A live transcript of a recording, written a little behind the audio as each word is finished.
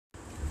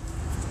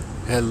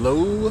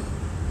Hello,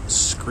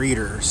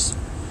 Screeders.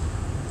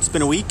 It's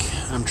been a week.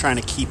 I'm trying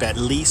to keep at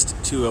least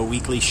to a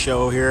weekly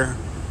show here.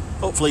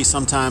 Hopefully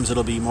sometimes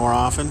it'll be more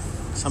often,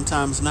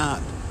 sometimes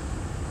not.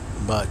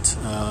 But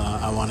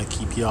I want to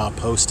keep you all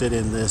posted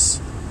in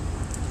this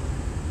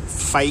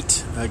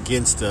fight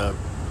against a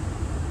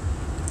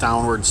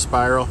downward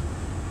spiral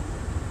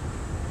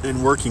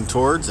and working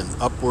towards an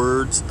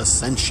upwards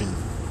ascension.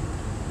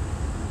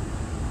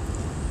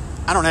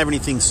 I don't have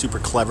anything super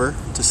clever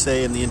to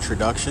say in the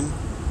introduction.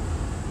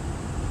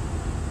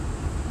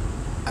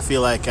 I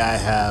feel like I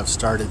have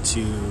started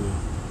to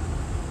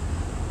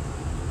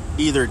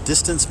either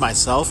distance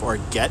myself or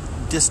get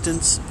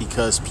distance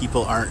because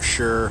people aren't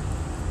sure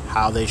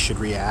how they should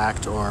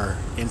react or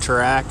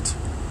interact.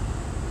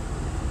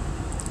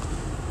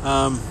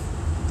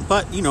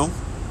 But,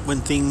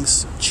 when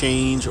things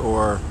change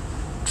or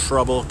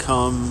trouble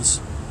comes,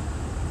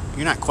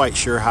 you're not quite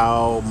sure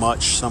how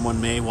much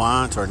someone may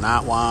want or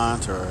not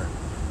want or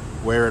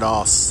where it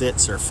all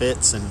sits or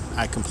fits, and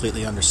I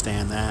completely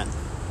understand that.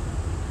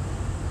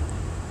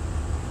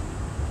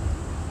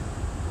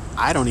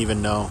 I don't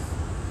even know.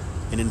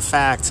 And in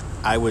fact,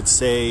 I would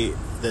say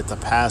that the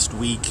past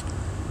week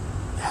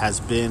has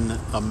been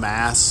a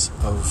mass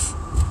of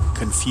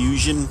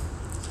confusion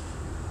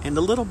and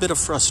a little bit of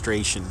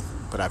frustration,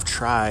 but I've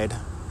tried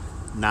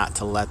not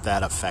to let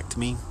that affect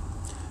me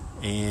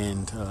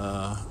and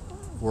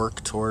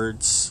work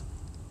towards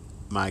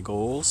my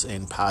goals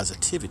and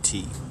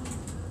positivity.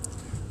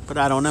 But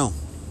I don't know.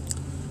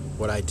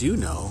 What I do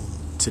know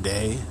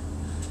today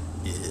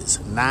is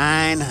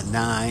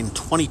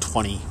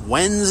 9/9/2020,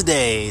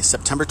 Wednesday,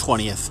 September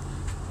 20th.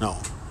 No,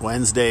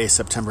 Wednesday,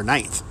 September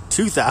 9th,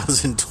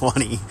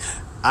 2020.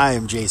 I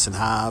am Jason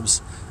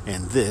Hobbs,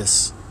 and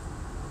this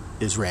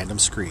is Random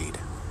Screed.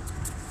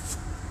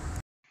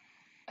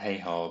 Hey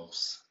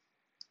Hobbs,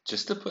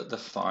 just to put the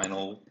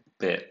final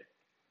bit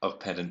of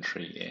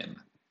pedantry in.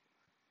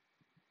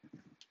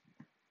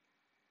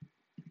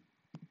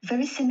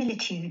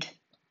 Verisimilitude.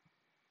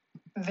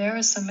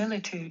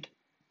 Verisimilitude.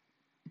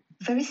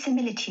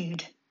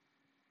 Verisimilitude.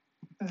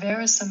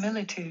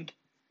 Verisimilitude.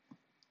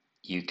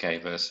 UK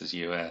versus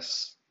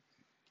US.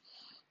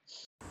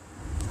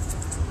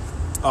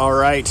 All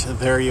right,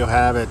 there you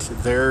have it.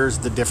 There's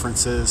the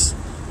differences.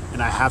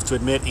 And I have to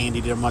admit,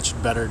 Andy did a much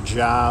better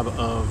job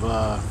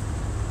of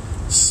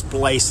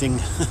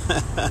splicing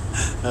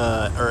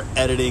or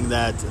editing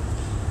that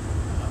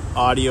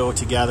audio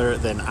together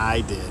than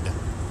I did.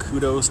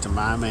 Kudos to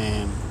my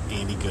man,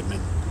 Andy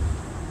Goodman.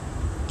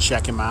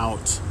 Check him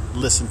out.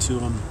 Listen to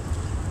him.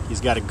 He's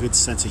got a good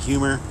sense of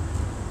humor.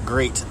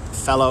 Great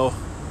fellow,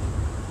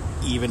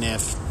 even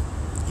if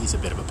he's a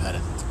bit of a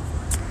pedant.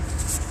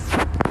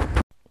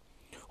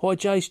 Hi,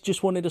 Jace.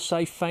 Just wanted to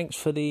say thanks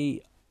for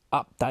the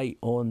update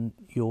on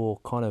your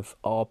kind of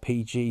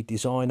RPG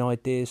design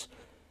ideas.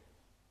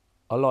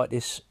 I like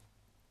this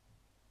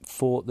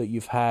thought that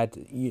you've had.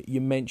 You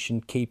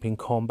mentioned keeping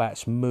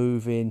combats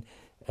moving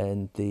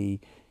and the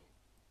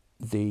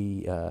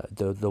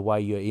way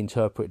you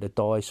interpret the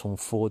dice on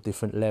 4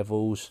 different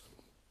levels.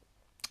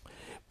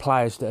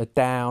 Players that are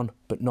down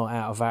but not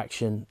out of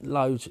action.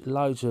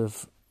 Loads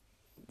of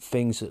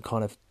things that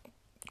kind of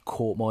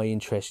caught my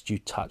interest you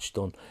touched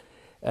on.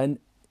 And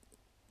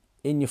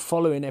in your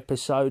following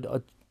episode,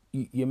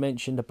 you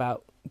mentioned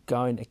about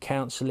going to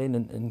counselling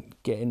and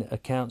getting a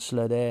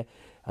counsellor there.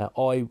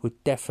 I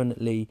would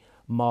definitely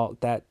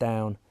mark that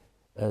down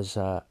as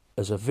a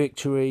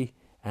victory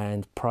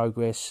and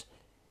progress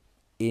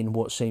in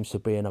what seems to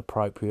be an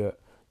appropriate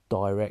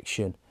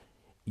direction.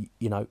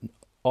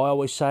 I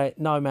always say it,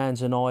 no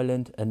man's an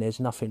island, and there's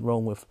nothing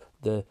wrong with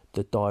the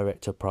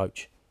direct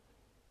approach.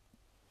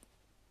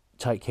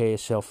 Take care of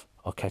yourself.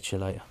 I'll catch you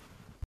later.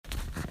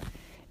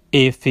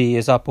 If he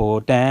is up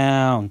or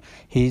down,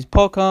 his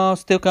podcast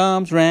still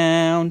comes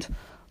round.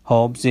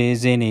 Hobbs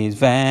is in his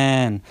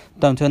van.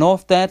 Don't turn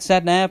off that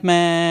sat-nav,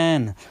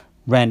 man.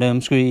 Random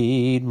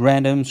Screed.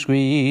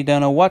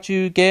 Don't know what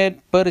you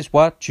get, but it's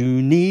what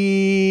you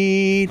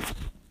need.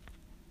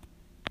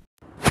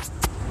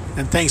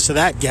 And thanks to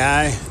that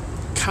guy,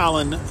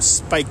 Colin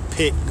Spike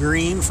Pit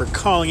Green, for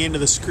calling into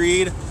the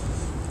Screed,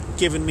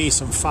 giving me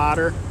some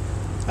fodder.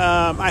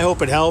 I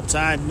hope it helped.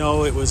 I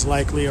know it was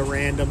likely a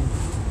random,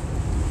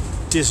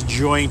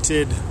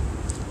 disjointed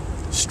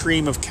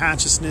stream of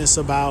consciousness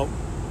about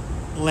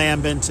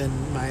Lambent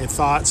and my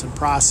thoughts and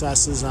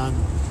processes on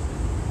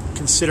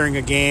considering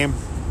a game.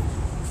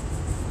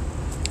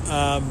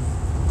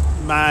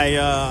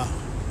 My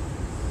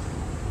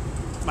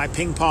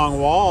ping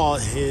pong wall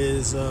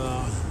is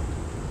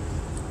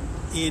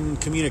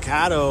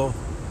incommunicado.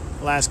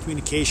 The last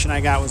communication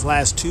I got was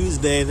last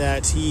Tuesday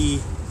that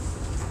he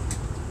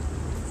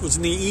was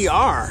in the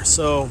ER.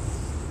 So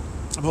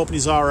I'm hoping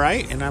he's all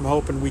right, and I'm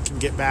hoping we can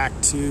get back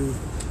to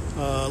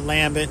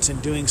Lambent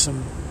and doing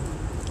some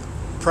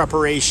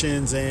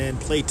preparations and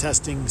play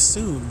testing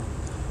soon.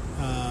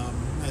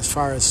 As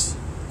far as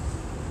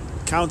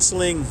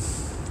counseling,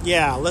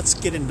 yeah, let's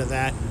get into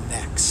that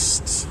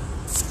next.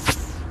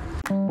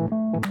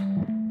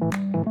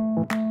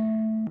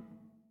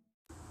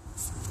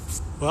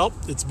 Well,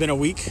 it's been a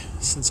week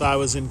since I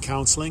was in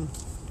counseling.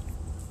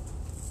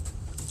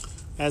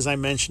 As I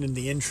mentioned in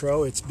the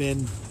intro, it's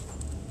been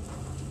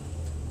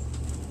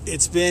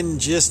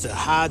just a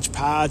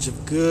hodgepodge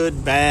of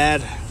good,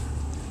 bad,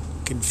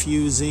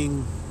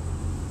 confusing,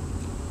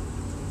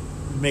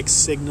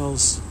 mixed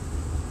signals,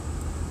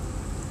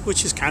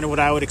 which is kind of what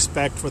I would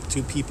expect with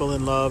two people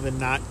in love and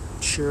not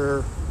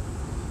sure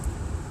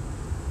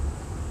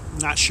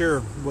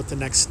what the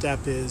next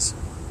step is.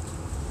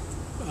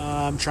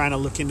 I'm trying to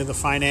look into the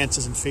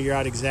finances and figure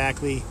out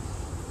exactly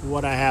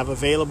what I have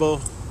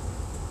available.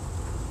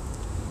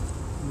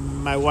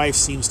 My wife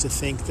seems to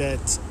think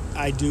that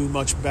I do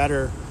much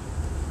better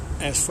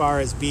as far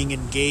as being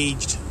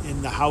engaged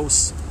in the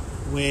house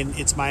when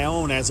it's my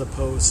own as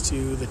opposed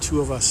to the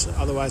two of us.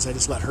 Otherwise, I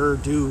just let her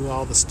do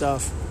all the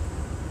stuff.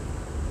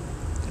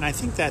 And I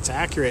think that's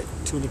accurate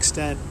to an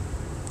extent.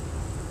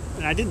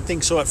 And I didn't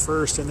think so at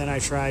first, and then I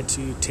tried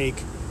to take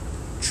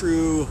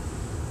true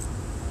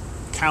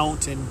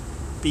count and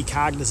be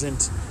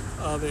cognizant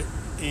of it.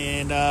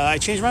 And I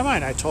changed my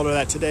mind. I told her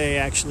that today,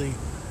 actually,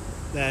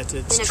 that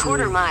it's in a true.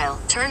 quarter mile,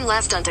 turn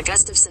left onto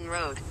Gustafson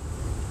Road.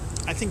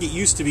 I think it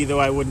used to be, though,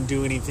 I wouldn't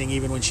do anything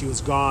even when she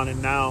was gone,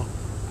 and now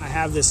I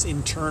have this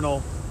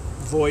internal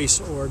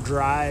voice or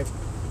drive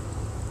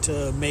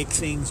to make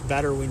things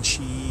better when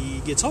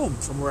she gets home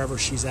from wherever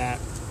she's at.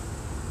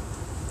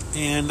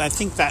 And I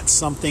think that's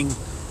something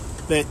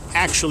that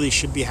actually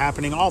should be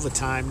happening all the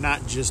time,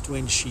 not just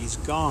when she's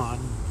gone.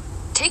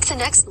 Take the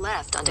next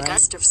left onto Right.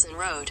 Gustafson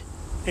Road.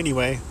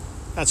 Anyway,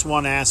 that's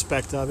one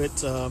aspect of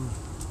it.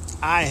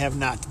 I have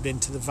not been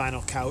to the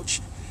vinyl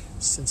couch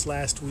since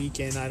last week,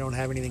 and I don't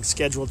have anything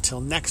scheduled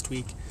till next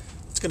week.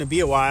 It's going to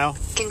be a while.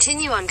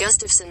 Continue on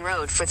Gustafson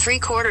Road for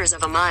 3/4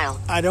 of a mile.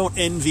 I don't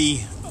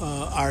envy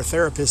our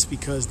therapist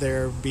because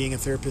they're being a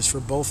therapist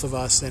for both of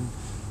us, and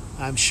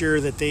I'm sure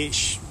that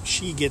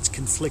she gets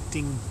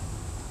conflicting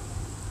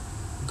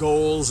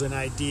goals and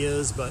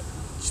ideas, but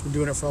she's been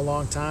doing it for a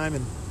long time,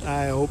 and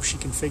I hope she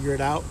can figure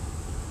it out.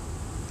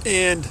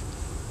 And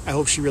I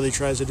hope she really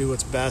tries to do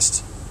what's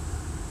best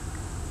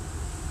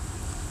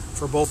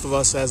for both of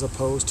us as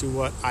opposed to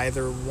what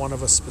either one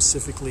of us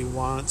specifically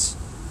wants.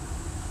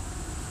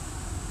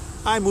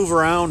 I move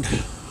around.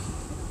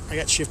 I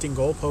got shifting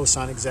goalposts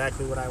on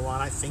exactly what I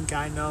want. I think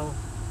I know,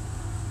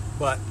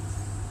 but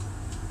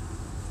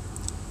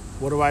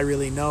what do I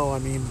really know? I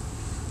mean,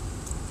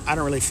 I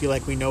don't really feel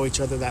like we know each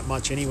other that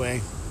much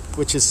anyway,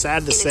 which is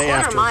sad to say In a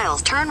quarter after mile,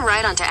 turn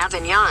right onto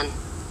Avignon.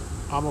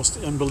 almost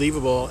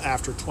unbelievable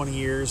after 20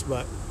 years,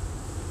 but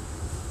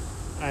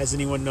as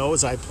anyone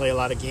knows, I play a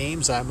lot of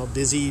games. I'm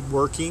busy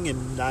working,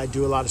 and I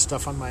do a lot of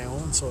stuff on my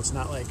own, so it's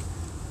not like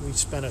we've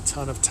spent a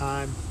ton of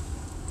time.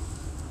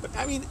 But,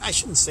 I mean, I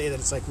shouldn't say that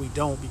it's like we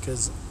don't,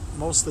 because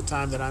most of the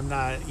time that I'm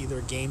not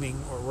either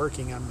gaming or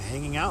working, I'm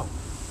hanging out.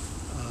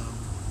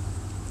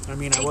 I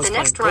mean, I Take was the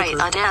playing next right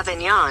poker onto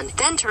Avignon,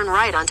 then turn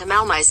right onto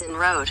Malmaison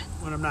Road.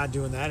 when I'm not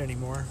doing that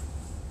anymore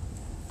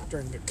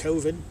during the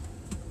COVID.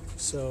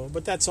 So,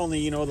 but that's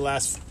only, the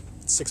last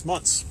 6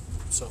 months.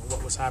 So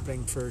what was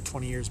happening for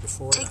 20 years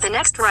before Take that? the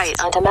next right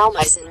onto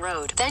Malmaison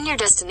Road, then your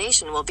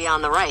destination will be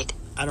on the right.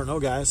 I don't know,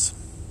 guys.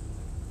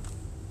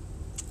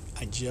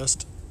 I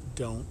just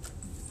don't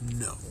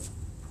know.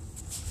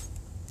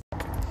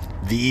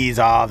 These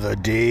are the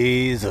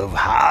days of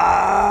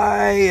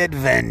high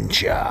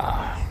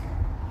adventure.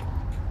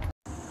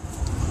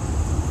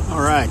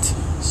 All right,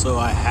 so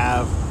I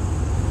have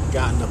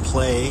gotten to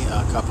play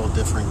a couple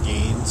different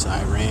games.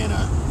 I ran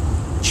a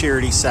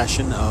charity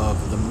session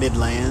of the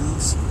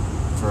Midlands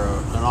for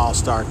an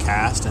all-star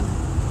cast, and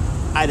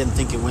I didn't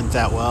think it went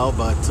that well,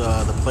 but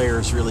the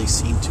players really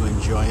seemed to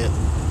enjoy it.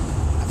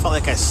 I felt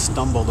like I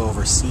stumbled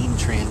over scene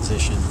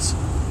transitions,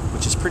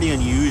 which is pretty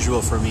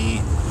unusual for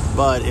me,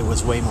 but it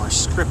was way more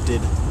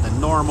scripted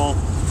than normal,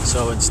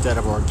 so instead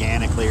of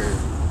organically or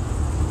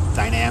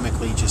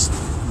dynamically just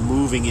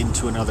moving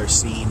into another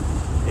scene,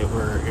 there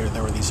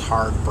were these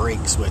hard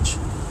breaks, which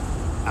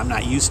I'm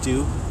not used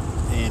to,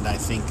 and I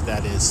think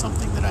that is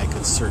something that I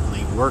could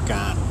certainly work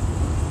on.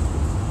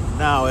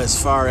 Now,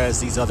 as far as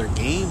these other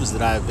games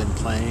that I've been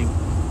playing,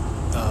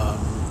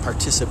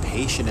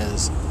 participation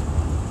has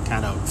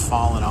kind of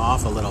fallen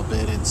off a little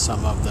bit in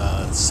some of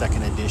the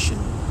second edition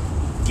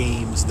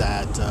games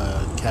that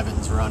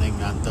Kevin's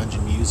running on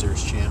Dungeon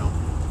Musers channel.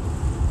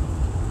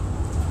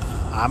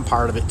 I'm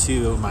part of it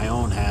too. My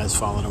own has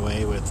fallen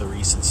away with the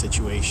recent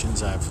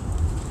situations. I've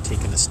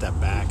taken a step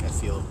back. I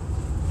feel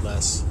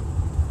less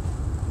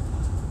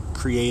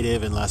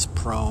creative and less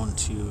prone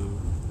to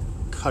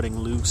cutting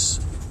loose.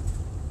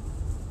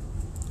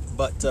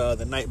 But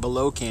the Night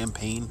Below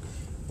campaign,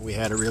 we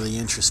had a really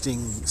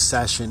interesting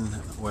session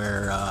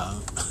where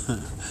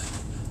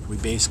we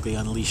basically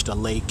unleashed a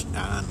lake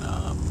on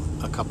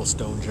a couple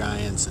stone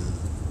giants and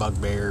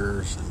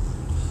bugbears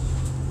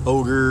and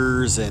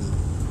ogres and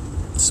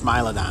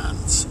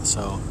smilodons.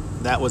 So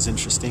that was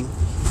interesting.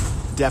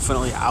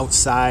 Definitely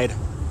outside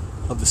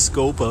of the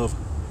scope of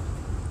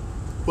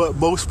what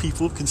most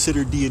people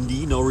consider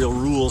D&D. No real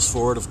rules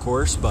for it, of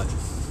course, but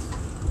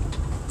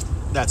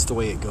that's the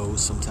way it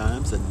goes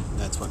sometimes, and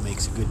that's what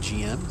makes a good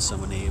GM.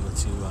 Someone able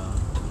to,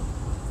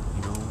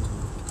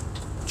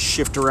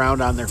 shift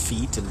around on their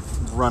feet and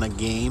run a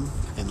game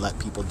and let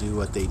people do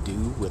what they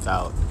do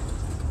without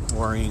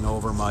worrying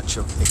over much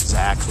of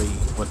exactly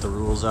what the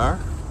rules are.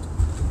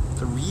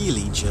 They're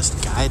really just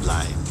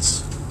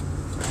guidelines,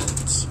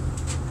 friends.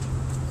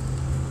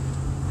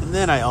 And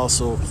then I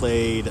also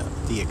played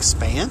The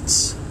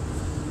Expanse,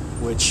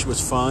 which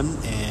was fun,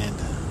 and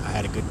I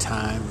had a good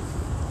time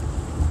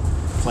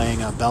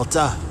playing a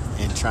Belta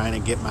and trying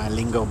to get my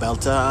Lingo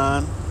Belta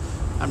on.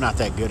 I'm not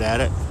that good at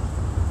it.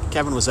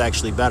 Kevin was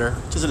actually better,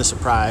 which isn't a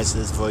surprise.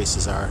 His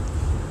voices are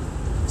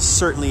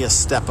certainly a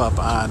step up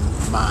on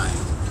mine.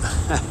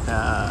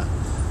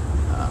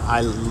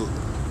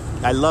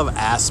 I love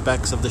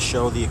aspects of the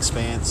show, The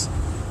Expanse.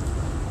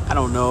 I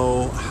don't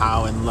know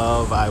how in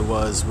love I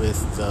was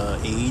with the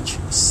age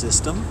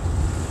system,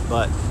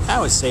 but I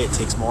always say it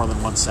takes more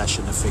than one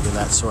session to figure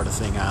that sort of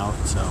thing out,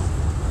 so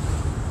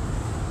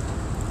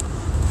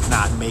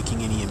not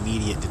making any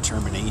immediate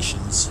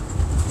determinations.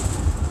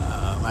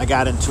 I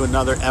got into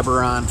another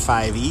Eberron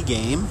 5e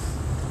game,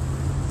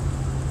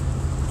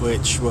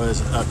 which was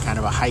a kind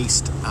of a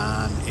heist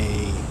on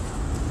a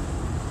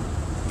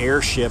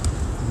airship,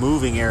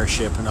 moving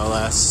airship no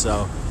less,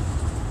 so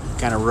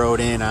kind of rode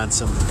in on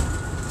some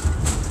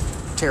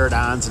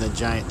pterodons and a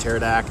giant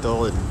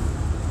pterodactyl and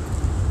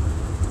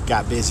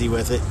got busy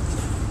with it.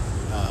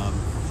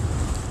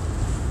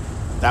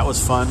 That was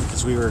fun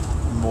because we were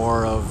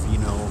more of,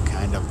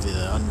 kind of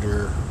the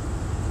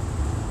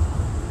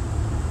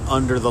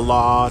under the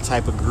law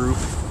type of group,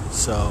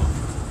 so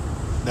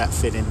that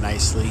fit in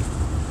nicely,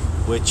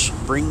 which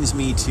brings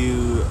me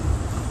to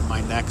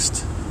my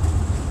next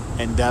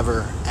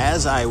endeavor.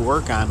 As I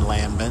work on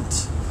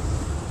Lambent,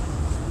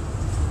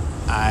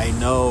 I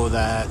know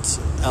that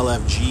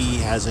LFG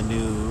has a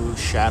new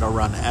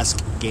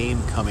Shadowrun-esque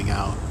game coming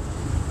out.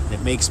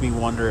 It makes me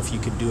wonder if you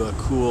could do a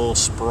cool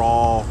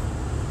sprawl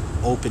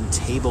open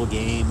table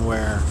game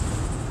where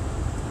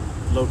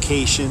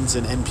locations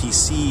and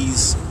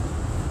NPCs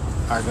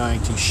are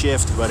going to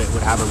shift, but it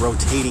would have a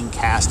rotating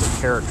cast of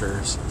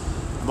characters.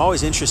 I'm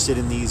always interested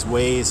in these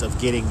ways of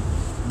getting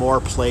more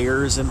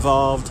players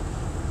involved,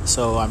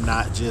 so I'm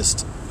not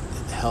just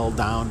held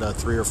down to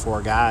 3 or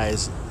 4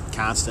 guys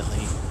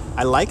constantly.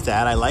 I like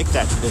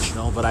that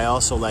traditional, but I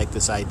also like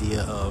this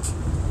idea of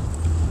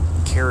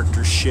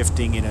character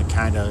shifting in a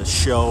kind of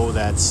show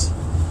that's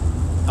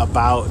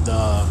about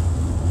the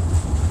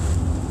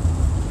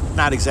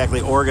not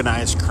exactly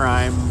organized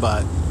crime,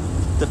 but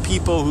the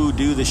people who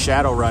do the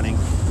shadow running,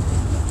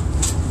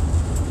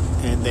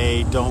 and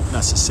they don't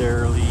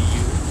necessarily,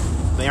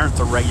 they aren't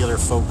the regular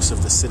folks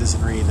of the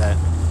citizenry that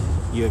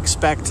you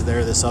expect.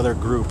 They're this other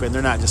group, and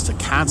they're not just a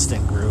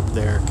constant group,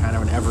 they're kind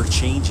of an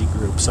ever-changing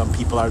group. Some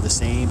people are the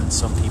same and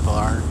some people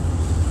aren't,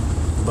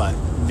 but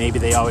maybe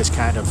they always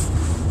kind of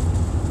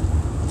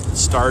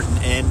start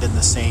and end in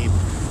the same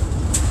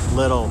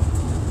little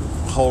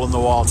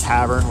hole-in-the-wall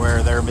tavern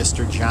where their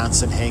Mr.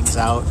 Johnson hangs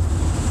out,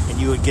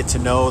 and you would get to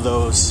know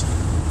those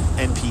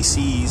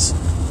NPCs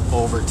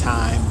over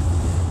time,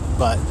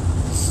 but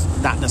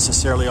not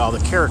necessarily all the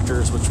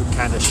characters, which would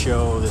kind of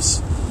show the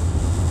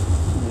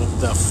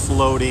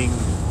floating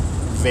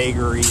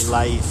vagary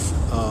life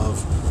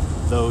of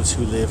those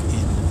who live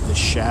in the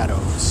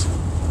shadows.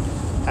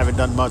 Haven't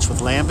done much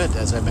with Lambent,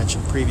 as I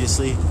mentioned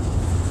previously.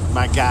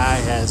 My guy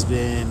has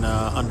been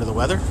under the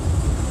weather,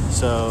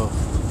 so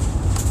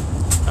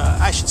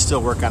I should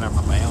still work on it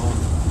on my own.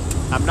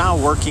 I'm now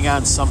working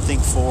on something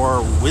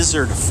for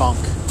Wizard Funk.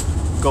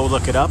 Go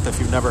look it up if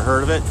you've never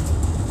heard of it.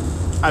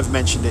 I've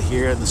mentioned it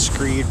here in the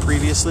Screed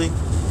previously.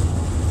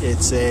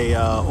 It's a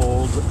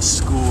old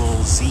school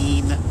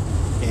zine,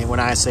 and when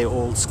I say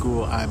old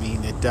school, I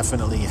mean it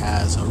definitely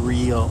has a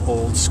real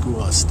old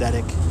school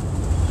aesthetic.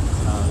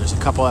 There's a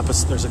couple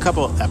episodes,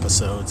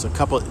 a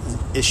couple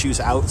issues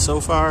out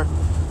so far,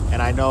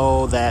 and I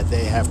know that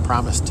they have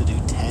promised to do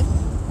 10.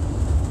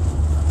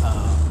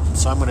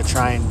 So I'm going to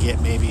try and get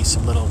maybe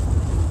some little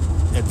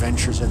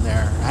adventures in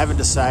there. I haven't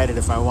decided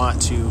if I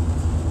want to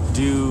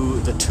do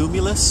the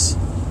Tumulus,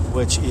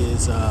 which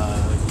is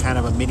kind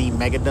of a mini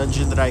mega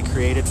dungeon that I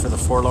created for the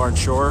Forlorn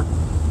Shore.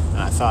 And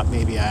I thought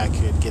maybe I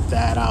could get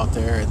that out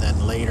there and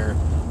then later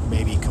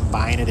maybe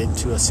combine it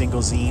into a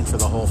single zine for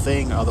the whole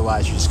thing.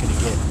 Otherwise, you're just going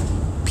to get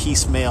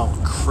piecemeal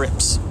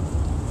crypts.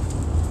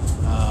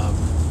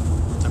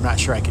 I'm not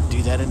sure I could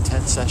do that in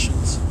 10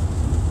 sessions,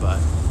 but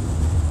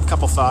a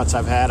couple thoughts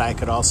I've had. I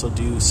could also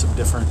do some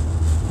different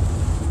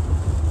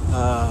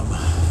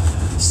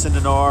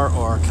Sindanor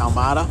or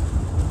Kalmata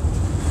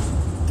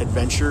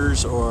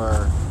adventures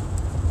or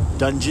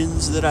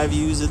dungeons that I've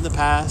used in the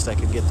past. I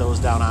could get those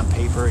down on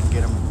paper and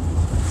get them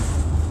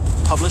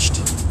published.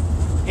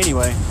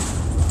 Anyway,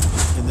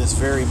 in this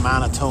very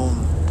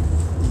monotone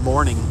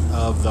morning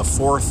of the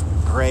 4th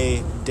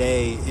gray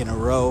day in a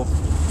row,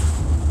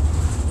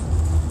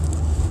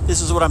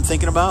 this is what I'm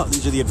thinking about.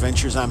 These are the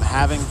adventures I'm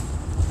having.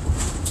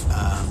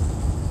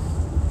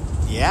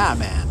 Yeah,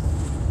 man.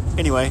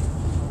 Anyway,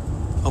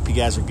 hope you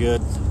guys are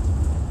good.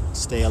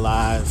 stay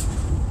alive.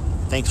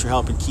 Thanks for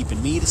helping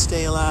keeping me to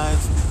stay alive.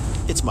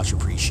 It's much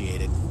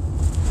appreciated.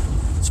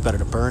 It's better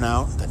to burn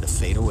out than to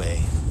fade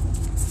away.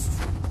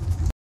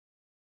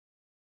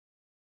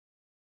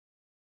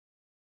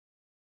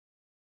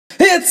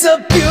 It's a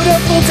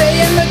beautiful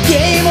day in the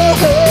game, oh,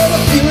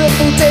 a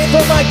beautiful day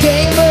for my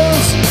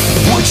gamers.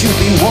 Would you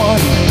be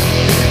one?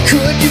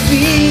 Could you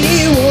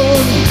be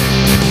one?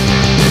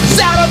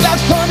 Shout about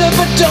thunder,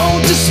 but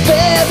don't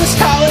despair. This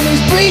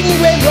colony's breeding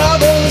great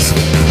robbers.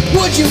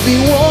 Would you be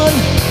one?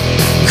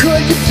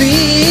 Could you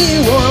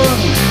be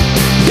one?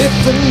 If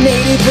the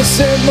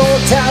 80%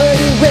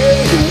 mortality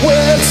rate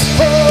works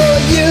for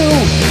you,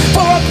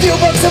 for a few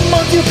bucks a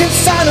month you can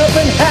sign up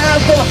and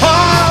have the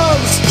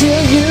hogs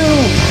kill you.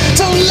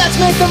 So let's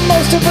make the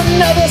most of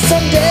another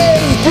Sunday.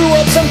 Brew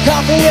up some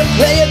coffee and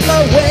play it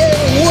my way.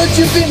 Would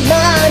you be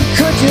mine?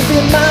 Could you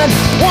be mine?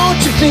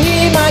 Won't you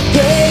be my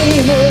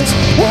gamers?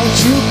 Won't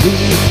you be?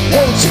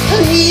 Won't you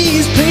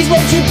please, please,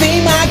 won't you be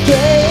my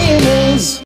gamers?